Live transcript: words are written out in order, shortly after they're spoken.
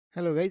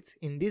Hello guys,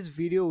 in this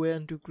video we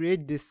want to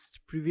create this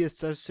previous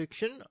search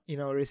section in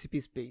our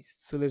recipes page.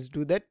 So let's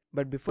do that.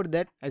 But before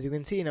that, as you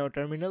can see in our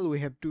terminal we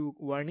have two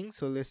warnings,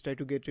 so let's try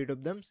to get rid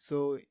of them.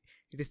 So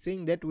it is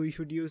saying that we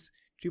should use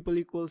triple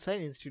equal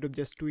sign instead of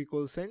just two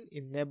equal sign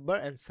in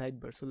navbar and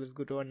sidebar. So let's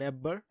go to our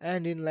navbar,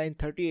 and in line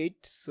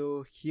 38,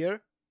 so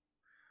here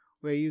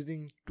we're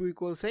using two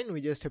equal sign, we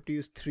just have to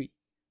use 3.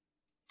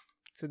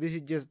 So this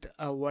is just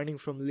a warning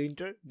from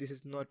linter. This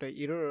is not an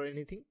error or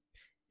anything,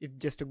 it's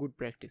just a good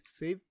practice.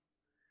 Save.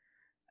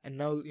 And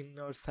now in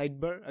our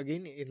sidebar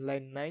again in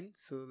line 9,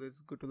 so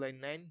let's go to line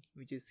 9,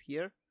 which is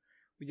here.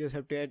 We just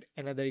have to add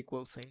another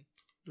equal sign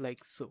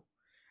like so,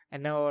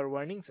 and now our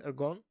warnings are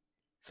gone.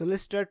 So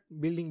let's start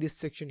building this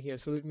section here.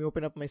 So let me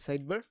open up my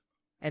sidebar,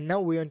 and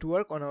now we want to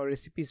work on our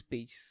recipes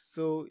page.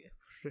 So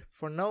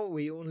for now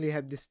we only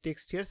have this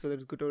text here, so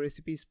let's go to our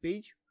recipes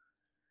page,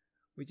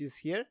 which is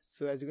here.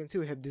 So as you can see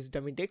we have this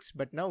dummy text,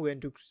 but now we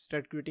want to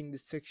start creating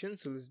this section,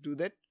 so let's do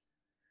that.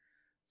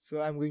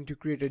 So I'm going to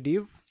create a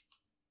div.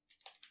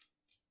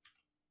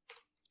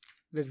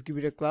 Let's give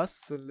it a class.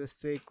 So let's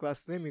say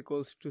class name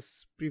equals to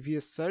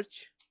previous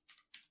search,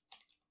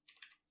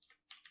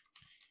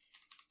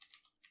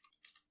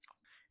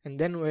 and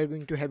then we're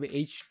going to have a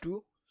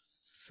h2,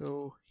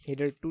 so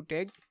header2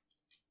 tag,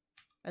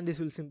 and this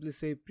will simply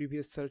say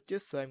previous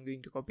searches. So I'm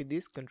going to copy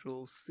this,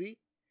 Control C,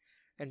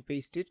 and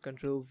paste it,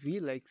 Control V,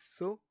 like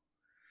so,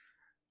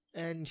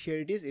 and here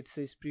it is, it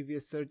says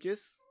previous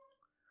searches.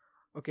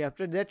 Okay,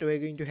 after that we're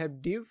going to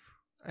have div,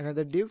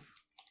 another div,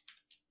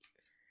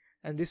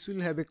 and this will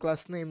have a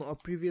class name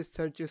of previous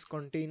searches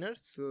container.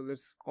 So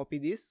let's copy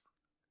this,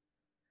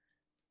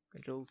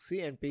 Control C,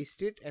 and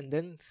paste it, and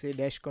then say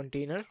dash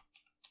container.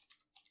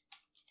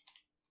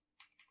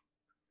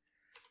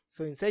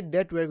 So inside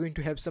that we're going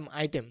to have some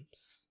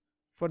items.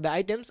 For the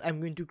items I'm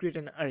going to create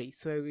an array,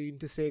 so I'm going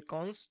to say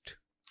const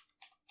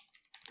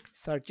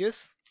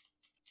searches,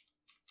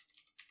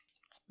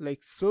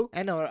 like so,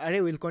 and our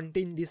array will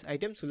contain these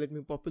items. So let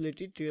me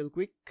populate it real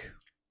quick.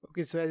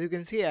 Okay, so as you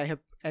can see I have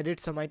added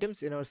some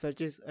items in our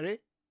searches array.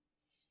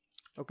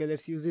 Okay,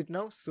 let's use it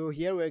now. So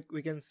here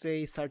we can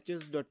say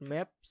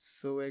searches.map.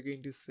 So we're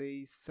going to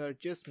say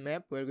searches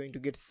map, we're going to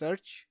get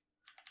search.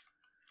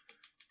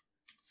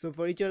 So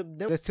for each of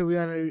them, let's say we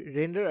want to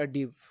render a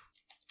div,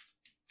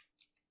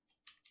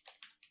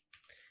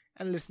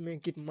 and let's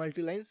make it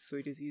multi-lines so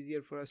it is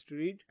easier for us to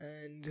read,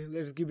 and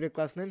let's give it a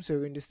class name. So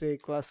we're going to say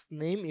class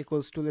name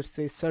equals to, let's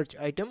say, search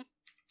item,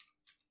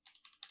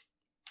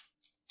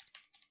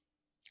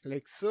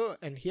 like so,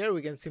 and here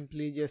we can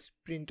simply just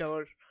print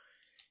our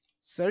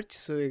search.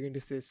 So we're going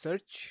to say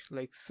search,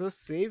 like so,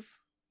 save,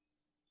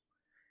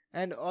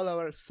 and all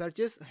our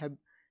searches have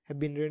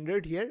been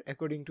rendered here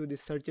according to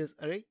this searches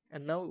array,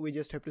 and now we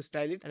just have to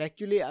style it. And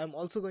actually I'm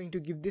also going to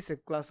give this a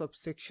class of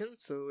section,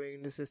 so we're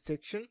going to say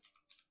section,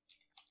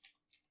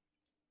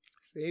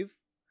 save.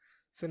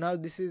 So now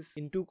this is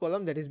in 2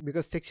 column, that is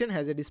because section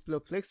has a display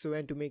of flex, so we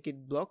want to make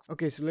it blocks.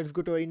 Okay, so let's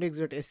go to our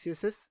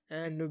index.scss,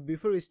 and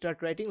before we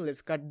start writing,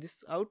 let's cut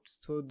this out.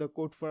 So the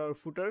code for our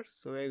footer,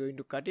 so we're going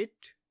to cut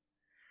it,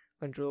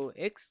 Control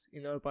X.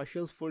 In our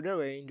partials folder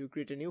we're going to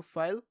create a new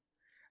file,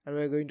 and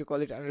we're going to call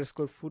it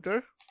underscore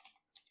footer.scss,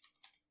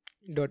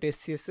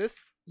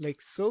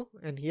 like so,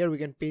 and here we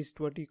can paste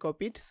what we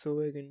copied. So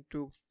we're going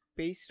to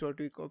paste what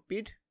we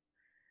copied,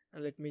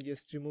 and let me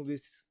just remove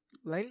this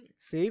line,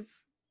 save,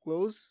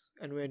 close,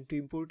 and we want to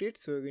import it.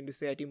 So we're going to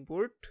say at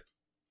import,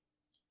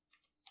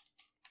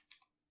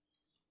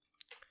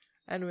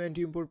 and we want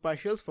to import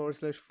partials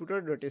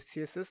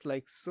 /footer.scss,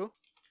 like so,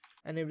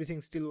 and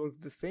everything still works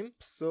the same.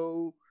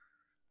 So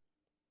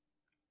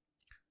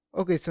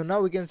okay, so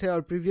now we can say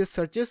our previous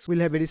searches will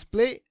have a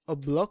display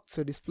of block,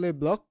 so display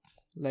block,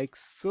 like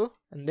so,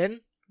 and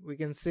then we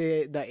can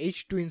say the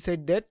h2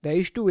 inside that. The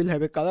h2 will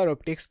have a color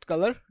of text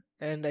color,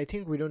 and I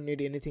think we don't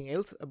need anything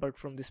else apart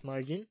from this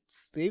margin.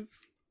 Save.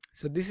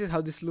 So this is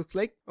how this looks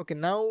like. Okay,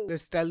 now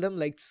let's style them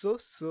like so.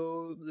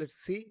 So let's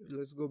see,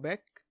 let's go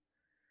back.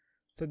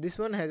 So this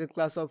one has a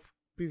class of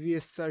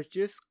previous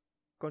searches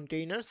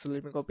container, so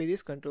let me copy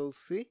this, Control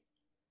C,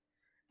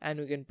 and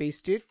we can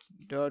paste it,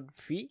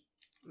 .v,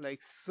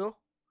 like so,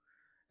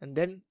 and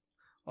then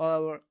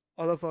all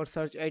of our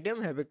search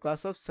item have a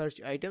class of search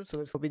item. So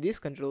let's copy this,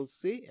 Control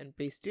C, and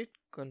paste it,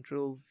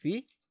 Control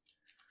V.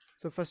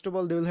 So first of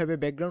all they will have a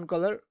background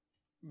color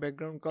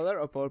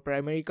of our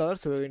primary color,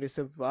 so we're going to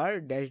say var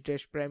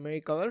dash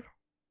primary color,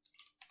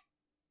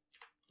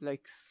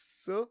 like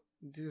so.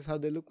 This is how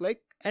they look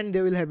like, and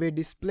they will have a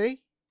display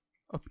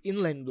of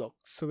inline block,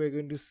 so we're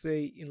going to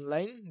say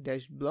inline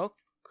dash block,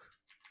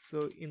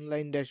 so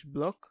inline dash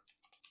block,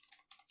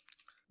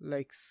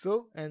 like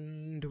so,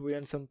 and we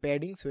want some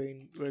padding, so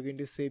we're going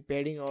to say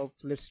padding of,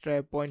 let's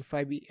try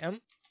 0.5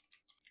 em,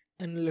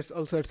 and let's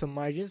also add some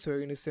margin. So we're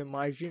going to say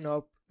margin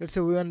of, let's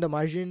say we want the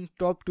margin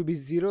top to be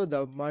 0,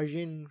 the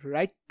margin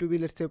right to be,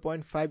 let's say,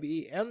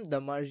 0.5 em,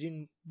 the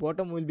margin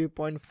bottom will be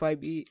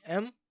 0.5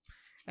 em,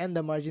 and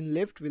the margin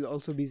left will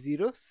also be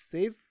 0.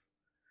 Save,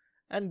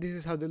 and this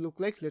is how they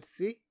look like. Let's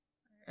see,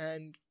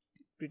 and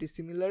pretty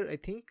similar I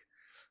think.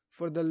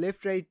 For the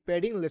left right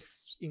padding,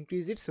 let's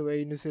increase it. So we're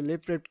going to say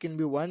left right can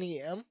be 1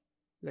 em,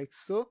 like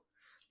so.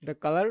 The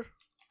color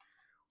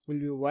will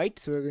be white,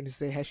 so we're going to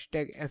say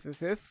hashtag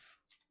FFF,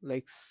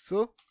 like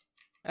so.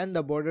 And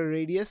the border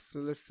radius, so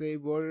let's say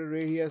border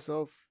radius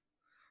of,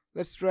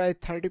 let's try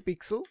 30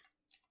 pixel.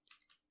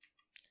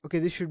 Okay,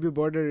 this should be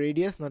border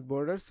radius, not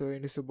border, so we're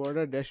going to say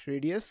border dash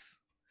radius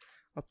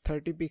of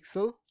 30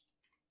 pixel.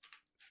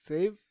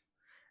 Save.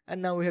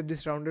 And now we have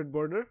this rounded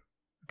border.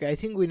 Okay, I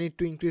think we need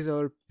to increase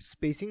our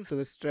spacing, so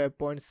let's try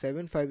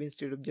 0.75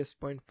 instead of just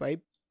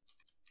 0.5.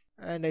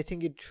 And I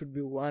think it should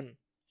be 1.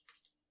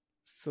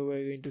 So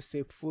we're going to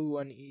say full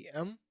 1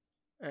 em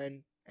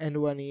and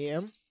 1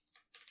 em.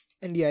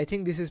 And yeah, I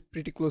think this is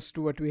pretty close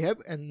to what we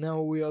have. And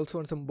now we also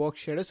want some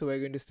box shadow, so we're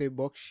going to say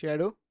box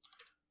shadow.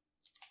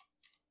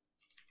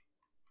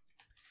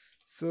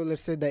 So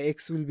let's say the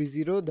X will be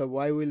 0, the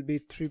Y will be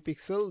 3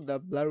 pixel, the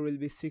blur will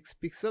be 6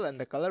 pixel, and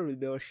the color will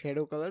be our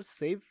shadow color.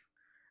 Save.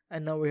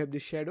 And now we have the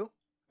shadow.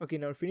 Okay,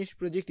 in our finished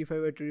project, if I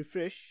were to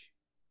refresh,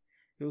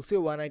 you'll see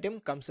one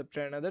item comes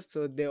after another,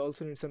 so they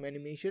also need some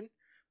animation.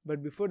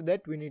 But before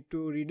that, we need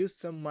to reduce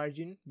some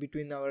margin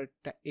between our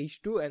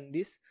H2 and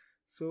this.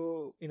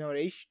 So in our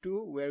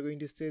H2, we are going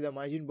to say the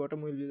margin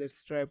bottom will be,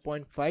 let's try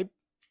 0.5.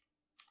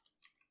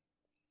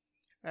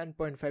 And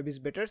 0.5 is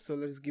better, so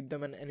let's give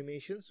them an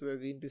animation. So we're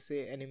going to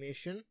say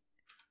animation.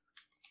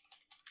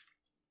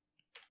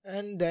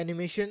 And the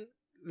animation,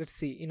 let's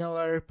see, in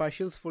our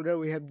partials folder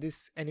we have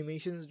this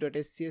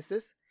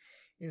animations.scss.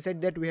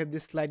 Inside that we have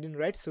this slide in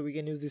right, so we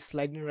can use this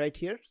slide in right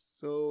here.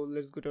 So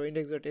let's go to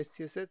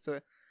index.scss. So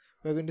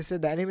we're going to say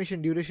the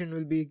animation duration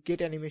will be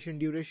get animation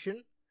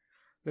duration,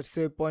 let's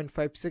say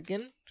 0.5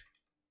 second,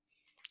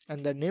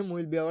 and the name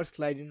will be our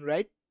slide in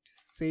right.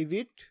 Save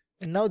it.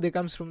 And now they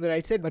comes from the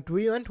right side, but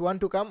we want one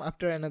to come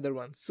after another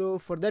one. So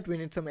for that we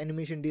need some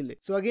animation delay.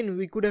 So again,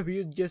 we could have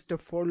used just a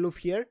for loop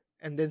here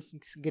and then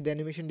get the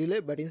animation delay,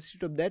 but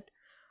instead of that,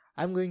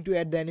 I'm going to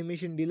add the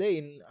animation delay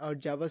in our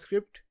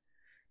JavaScript,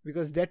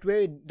 because that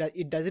way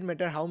it doesn't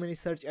matter how many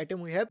search item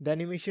we have, the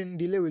animation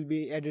delay will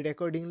be added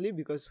accordingly,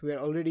 because we are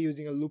already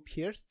using a loop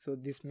here. So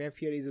this map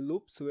here is a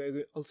loop, so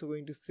we're also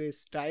going to say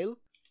style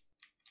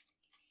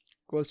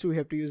equals to, we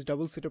have to use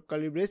double set of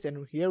curly brace,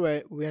 and here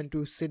we want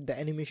to set the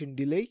animation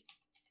delay.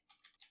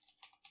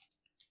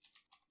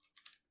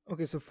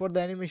 Okay, so for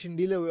the animation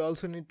delay we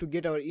also need to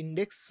get our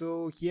index.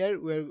 So here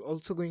we're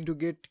also going to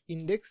get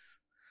index,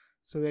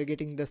 so we're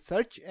getting the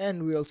search,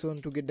 and we also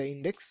want to get the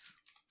index.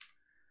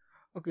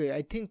 Okay,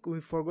 I think we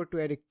forgot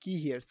to add a key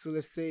here, so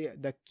let's say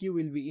the key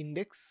will be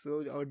index.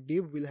 So our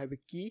div will have a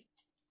key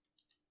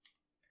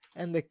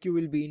and the key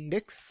will be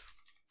index,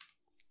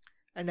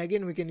 and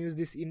again we can use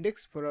this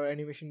index for our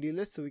animation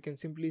delay. So we can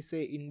simply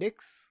say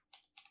index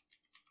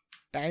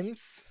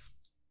times,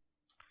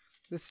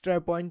 let's try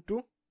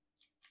 0.2,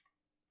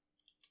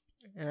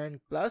 and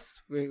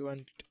plus we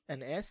want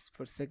an s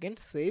for second.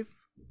 Save.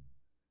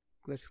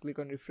 Let's click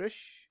on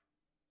refresh,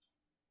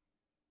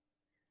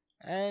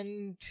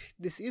 and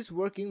this is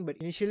working, but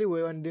initially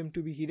we want them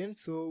to be hidden.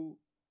 So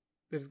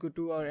let's go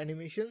to our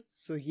animation.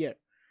 So here,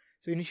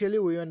 so initially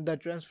we want the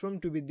transform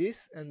to be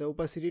this and the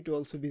opacity to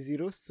also be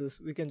 0. So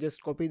we can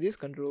just copy this,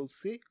 Ctrl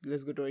C.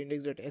 Let's go to our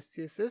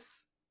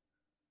index.scss,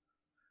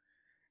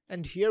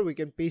 and here we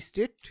can paste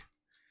it.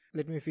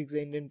 Let me fix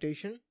the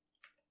indentation.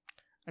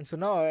 And so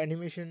now our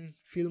animation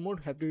fill mode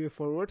have to be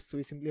forward, so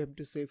we simply have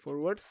to say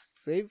forward.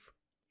 Save.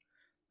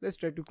 Let's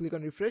try to click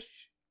on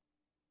refresh,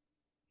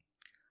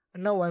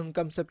 and now one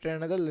comes after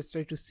another. Let's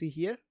try to see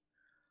here.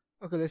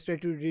 Okay, let's try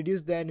to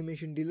reduce the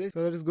animation delay.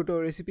 So let's go to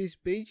our recipes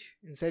page.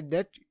 Inside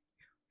that,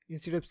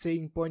 instead of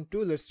saying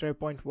 0.2, let's try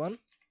 0.1.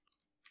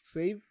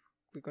 Save.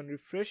 Click on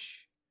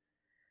refresh,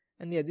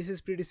 and yeah, this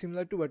is pretty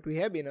similar to what we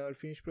have in our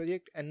finished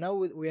project. And now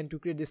we want to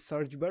create this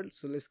search bar,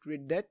 so let's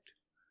create that.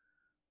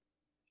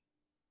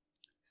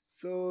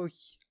 So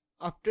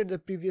after the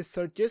previous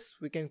searches,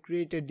 we can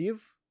create a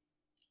div.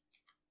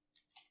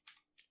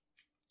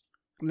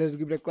 Let's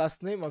give it a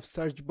class name of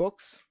search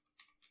box.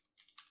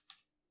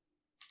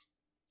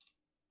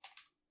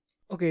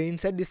 Okay,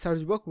 inside this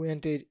search box we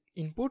want a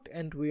input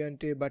and we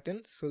want a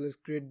button, so let's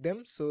create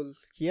them. So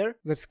here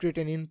let's create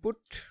an input.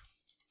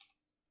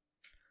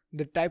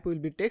 The type will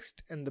be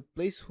text and the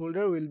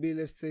placeholder will be,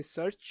 let's say,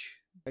 search,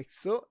 like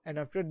so. And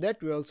after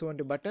that we also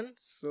want a button,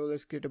 so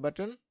let's create a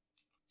button.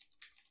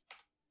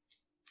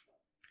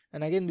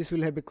 And again this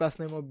will have a class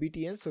name of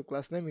btn, so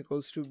class name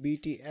equals to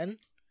btn,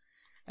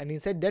 and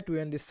inside that we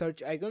want the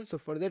search icon. So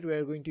for that we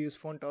are going to use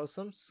font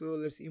awesome, so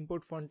let's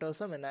import font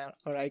awesome and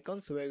our icon.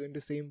 So we are going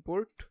to say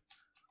import,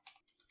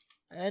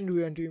 and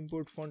we want to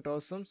import font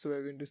awesome, so we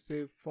are going to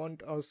say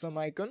font awesome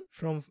icon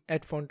from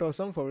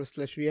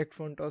 @fontawesome/react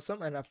font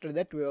awesome. And after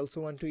that we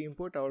also want to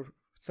import our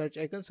search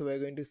icon, so we are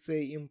going to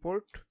say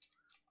import,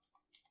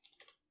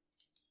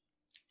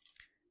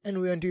 and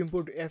we want to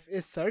import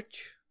fs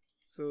search,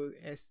 so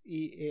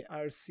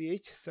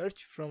SEARCH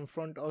search from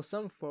font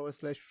awesome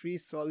 /free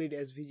solid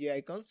svg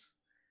icons.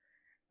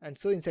 And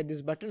so inside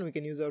this button we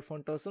can use our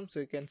font awesome, so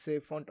you can say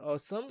font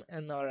awesome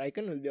and our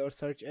icon will be our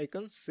search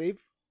icon.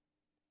 Save.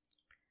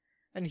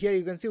 And here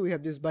you can see we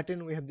have this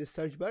button, we have this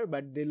search bar,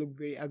 but they look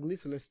very ugly,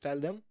 so let's style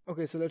them.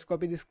 Okay, so let's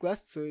copy this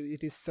class, so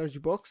it is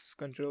search box,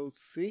 Control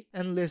C,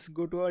 and let's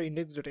go to our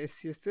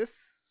index.scss.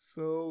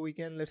 so we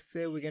can, let's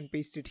say we can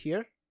paste it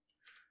here.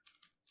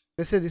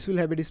 Let's say this will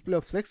have a display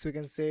of flex, we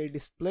can say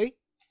display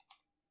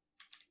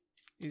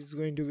is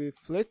going to be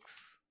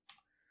flex,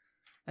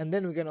 and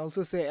then we can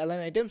also say align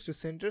items to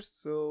center,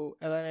 so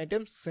align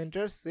items,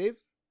 center, save,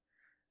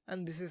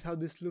 and this is how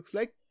this looks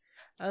like.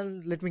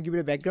 And let me give it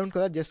a background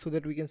color just so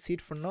that we can see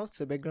it for now.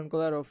 So background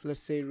color of,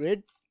 let's say,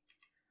 red.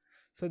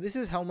 So this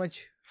is how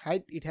much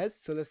height it has.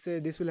 So let's say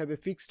this will have a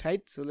fixed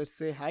height, so let's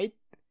say height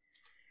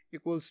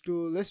equals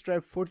to, let's try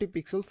 40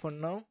 pixels for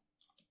now,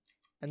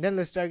 and then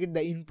let's target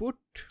the input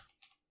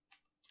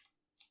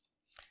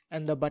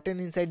and the button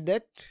inside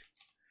that.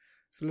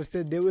 So let's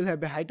say they will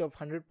have a height of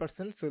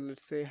 100%, so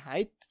let's say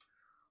height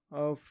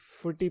of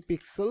 40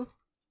 pixel,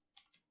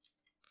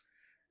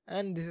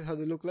 and this is how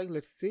they look like.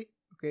 Let's see.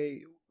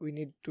 Okay, we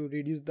need to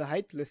reduce the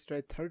height, let's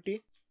try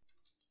 30,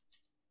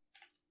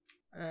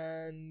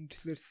 and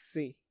let's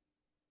see.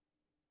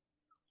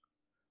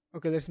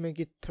 Okay, let's make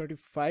it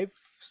 35.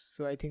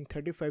 So I think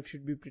 35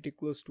 should be pretty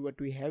close to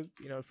what we have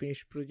in our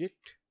finished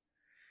project,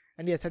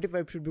 and yeah,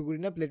 35 should be good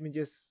enough. Let me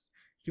just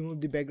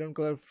remove the background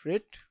color of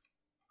red,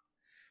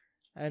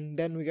 and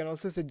then we can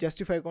also say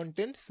justify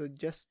content. So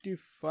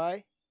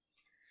justify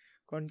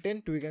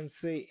content, we can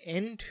say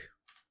end.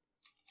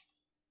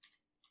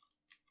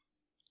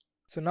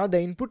 So now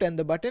the input and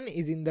the button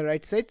is in the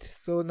right side.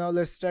 So now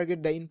let's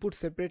target the input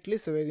separately.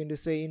 So we're going to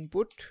say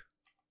input,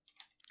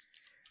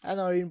 and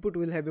our input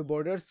will have a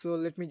border. So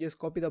let me just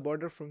copy the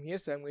border from here.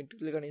 So I'm going to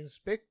click on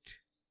inspect,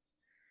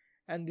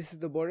 and this is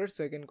the border,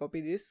 so I can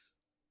copy this.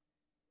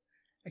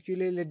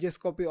 Actually, let's just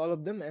copy all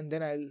of them and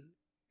then I'll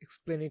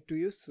explain it to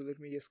you. So let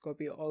me just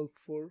copy all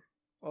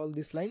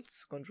these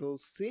lines, Control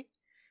C,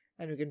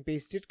 and we can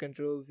paste it,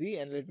 Control V,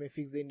 and let me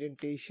fix the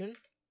indentation,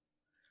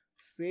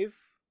 save,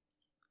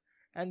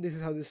 and this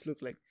is how this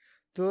look like.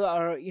 So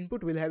our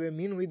input will have a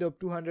mean width of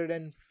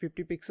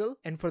 250 pixel,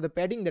 and for the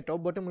padding the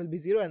top bottom will be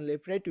 0 and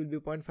left right will be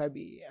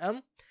 0.5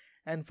 em,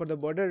 and for the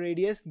border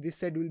radius this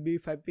side will be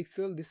 5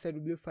 pixel, this side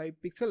will be 5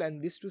 pixel,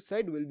 and this two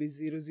side will be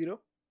 0 0,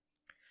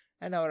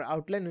 and our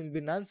outline will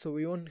be none, so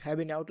we won't have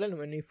any outline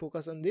when we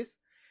focus on this,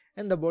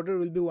 and the border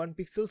will be 1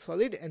 pixel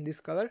solid and this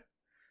color.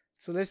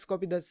 So let's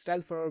copy the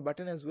style for our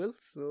button as well.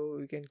 So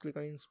we can click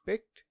on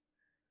inspect.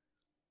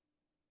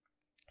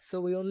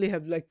 So we only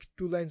have like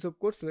 2 lines of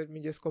code, so let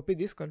me just copy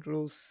this,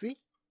 Control C,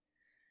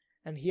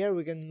 and here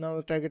we can now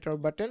target our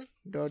button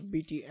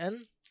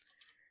 .btn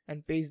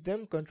and paste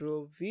them,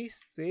 Control V,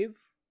 save,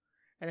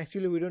 and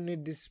actually we don't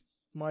need this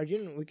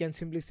margin, we can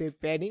simply say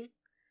padding,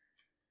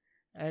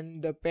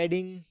 and the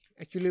padding,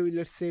 actually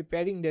let's say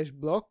padding dash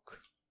block,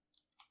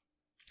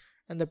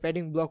 and the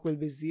padding block will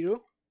be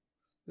 0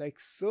 like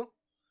so,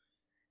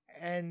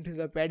 and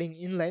the padding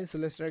inline, so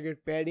let's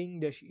target padding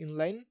dash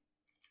inline,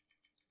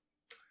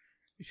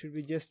 it should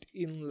be just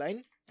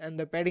inline, and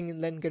the padding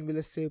inline can be,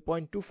 let's say,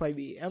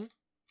 0.25 em.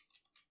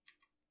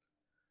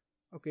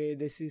 Okay,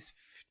 this is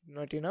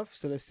not enough,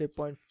 so let's say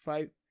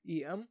 0.5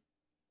 em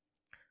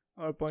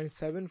or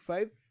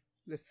 0.75,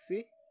 let's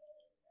see,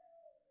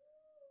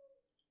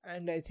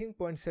 and I think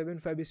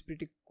 0.75 is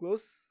pretty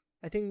close.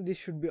 I think this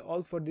should be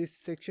all for this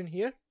section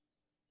here,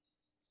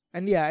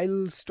 and yeah,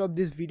 I'll stop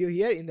this video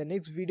here. In the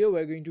next video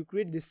we're going to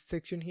create this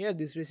section here,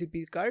 this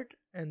recipe card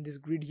and this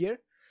grid here,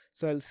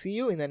 so I'll see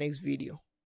you in the next video.